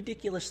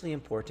ridiculously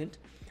important,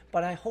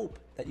 but I hope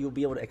that you'll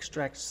be able to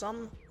extract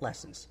some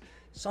lessons,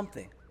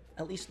 something,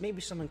 at least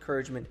maybe some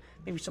encouragement,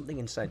 maybe something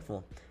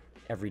insightful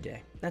every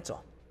day. That's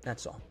all.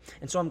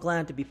 And so I'm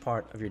glad to be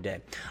part of your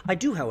day. I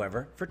do,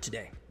 however, for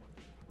today,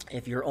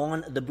 if you're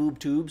on the boob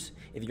tubes,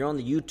 if you're on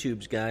the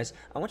YouTubes, guys,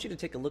 I want you to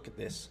take a look at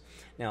this.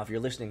 Now, if you're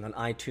listening on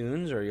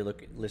iTunes or you're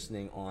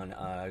listening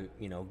on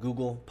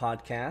Google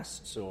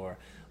Podcasts or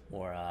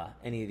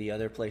any of the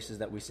other places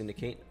that we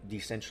syndicate,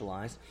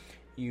 decentralized,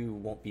 you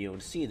won't be able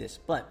to see this.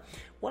 But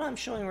what I'm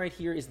showing right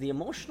here is the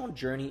emotional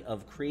journey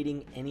of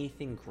creating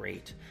anything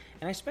great.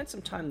 And I spent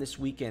some time this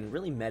weekend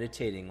really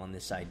meditating on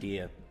this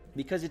idea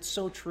because it's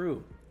so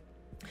true.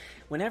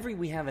 Whenever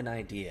we have an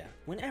idea,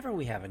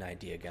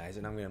 guys,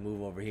 and I'm going to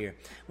move over here.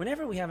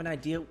 Whenever we have an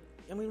idea,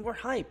 we're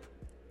hype.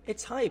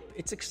 It's hype.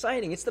 It's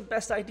exciting. It's the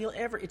best idea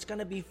ever. It's going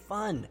to be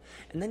fun.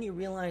 And then you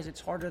realize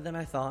it's harder than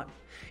I thought.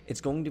 It's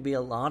going to be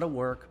a lot of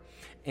work.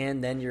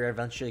 And then you're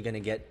eventually going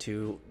to get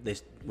to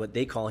this, what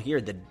they call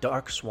here, the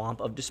dark swamp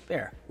of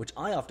despair, which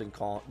I often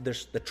call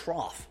the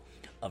trough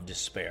of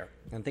despair.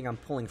 And I think I'm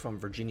pulling from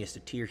Virginia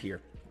Satir here.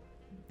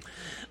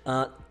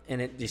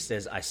 And it just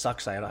says, I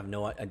suck, so I have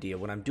no idea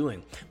what I'm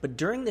doing. But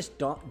during this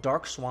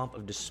dark swamp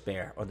of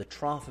despair, or the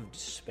trough of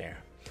despair,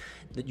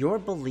 that your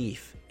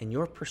belief and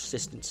your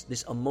persistence,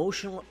 this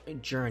emotional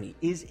journey,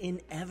 is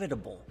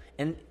inevitable.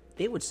 And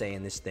they would say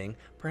in this thing,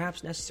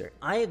 perhaps necessary.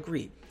 I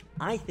agree.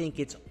 I think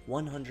it's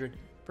 100%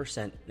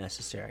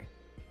 necessary.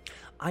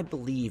 I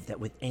believe that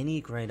with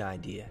any great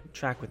idea,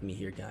 track with me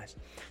here, guys,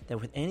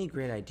 that with any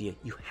great idea,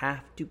 you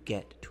have to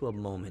get to a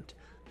moment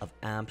of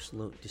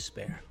absolute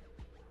despair.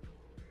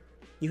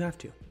 You have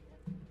to. Do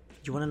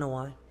you want to know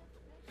why?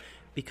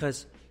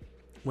 Because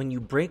when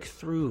you break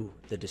through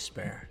the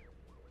despair,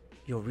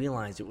 you'll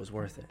realize it was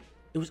worth it.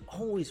 It was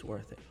always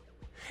worth it.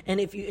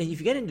 And if you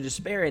get into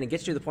despair and it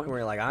gets to the point where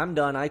you're like, I'm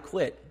done, I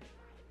quit,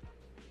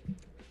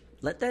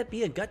 let that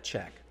be a gut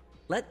check.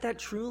 Let that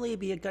truly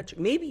be a gut check.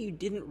 Maybe you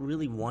didn't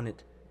really want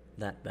it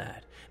that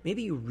bad.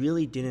 Maybe you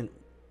really didn't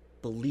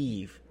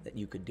believe that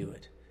you could do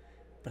it.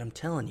 But I'm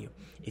telling you,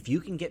 if you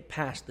can get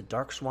past the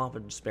dark swamp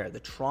of despair, the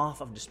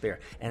trough of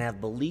despair, and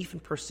have belief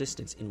and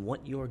persistence in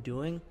what you're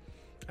doing,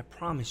 I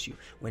promise you,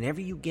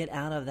 whenever you get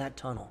out of that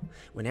tunnel,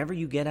 whenever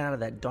you get out of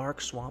that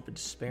dark swamp of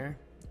despair,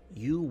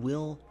 you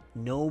will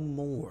know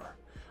more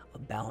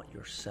about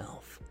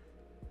yourself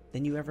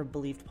than you ever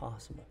believed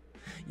possible.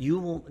 You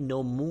will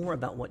know more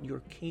about what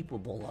you're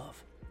capable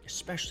of,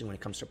 especially when it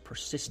comes to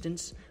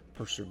persistence,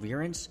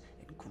 perseverance,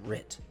 and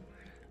grit.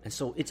 And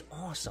so it's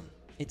awesome.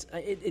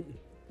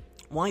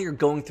 While you're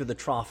going through the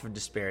trough of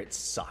despair, it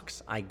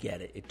sucks. I get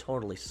it. It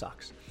totally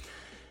sucks.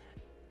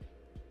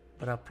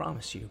 But I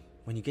promise you,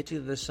 when you get to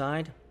the other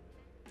side,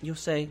 you'll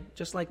say,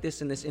 just like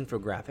this in this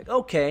infographic,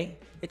 okay,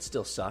 it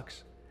still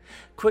sucks.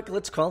 Quick,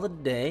 let's call it a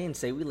day and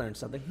say we learned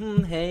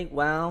something. Hey,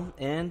 wow.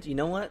 And you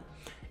know what?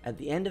 At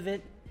the end of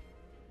it,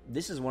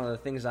 this is one of the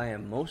things I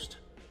am most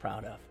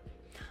proud of.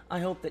 I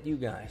hope that you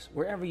guys,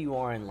 wherever you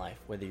are in life,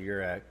 whether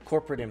you're a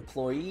corporate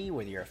employee,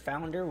 whether you're a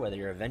founder, whether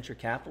you're a venture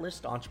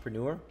capitalist,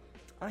 entrepreneur,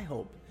 I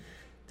hope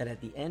that at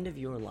the end of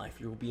your life,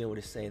 you'll be able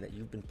to say that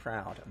you've been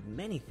proud of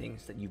many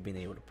things that you've been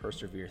able to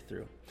persevere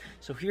through.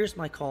 So here's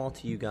my call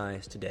to you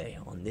guys today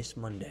on this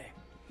Monday.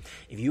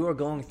 If you are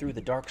going through the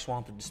dark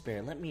swamp of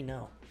despair, let me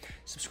know.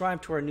 Subscribe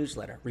to our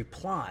newsletter,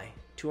 reply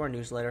to our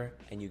newsletter,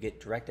 and you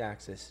get direct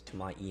access to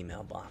my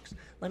email box.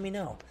 Let me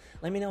know.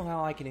 Let me know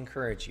how I can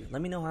encourage you.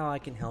 Let me know how I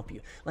can help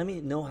you. Let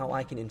me know how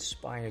I can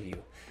inspire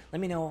you.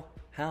 Let me know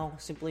how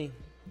simply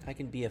I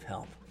can be of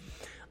help.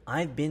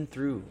 I've been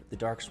through the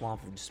dark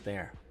swamp of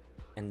despair.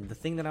 And the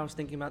thing that I was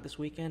thinking about this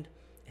weekend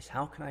is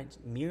how can I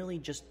merely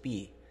just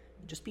be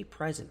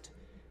present.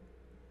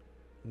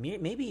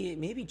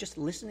 Maybe just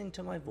listening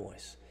to my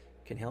voice,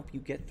 can help you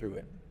get through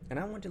it. And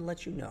I want to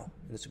let you know,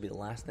 and this will be the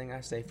last thing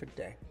I say for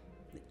today,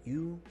 that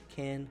you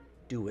can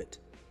do it.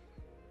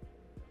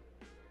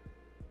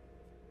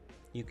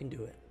 You can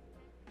do it.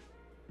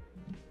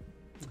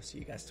 I'll see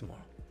you guys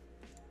tomorrow.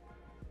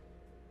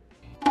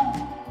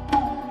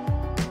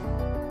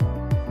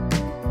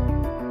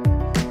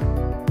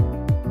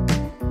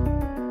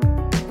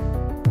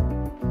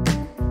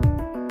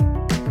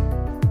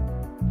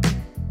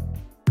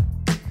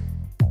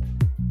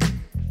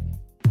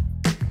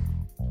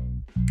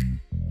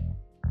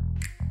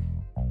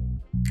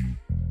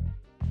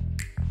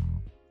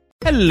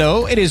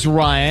 Hello, it is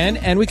Ryan,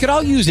 and we could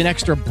all use an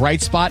extra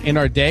bright spot in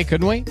our day,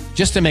 couldn't we?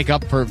 Just to make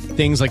up for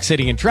things like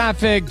sitting in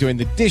traffic, doing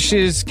the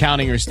dishes,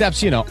 counting your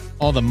steps,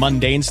 all the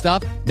mundane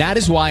stuff. That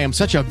is why I'm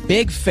such a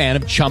big fan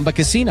of Chumba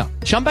Casino.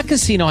 Chumba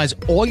Casino has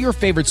all your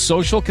favorite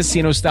social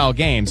casino-style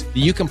games that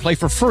you can play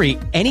for free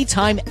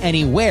anytime,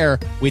 anywhere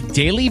with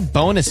daily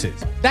bonuses.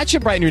 That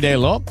should brighten your day a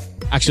little.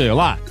 Actually, a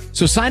lot.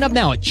 So sign up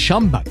now at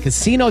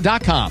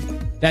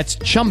ChumbaCasino.com. That's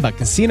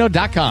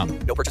ChumbaCasino.com.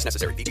 No purchase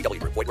necessary. VGW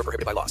Group. Void where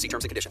prohibited by law. See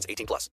terms and conditions. 18+.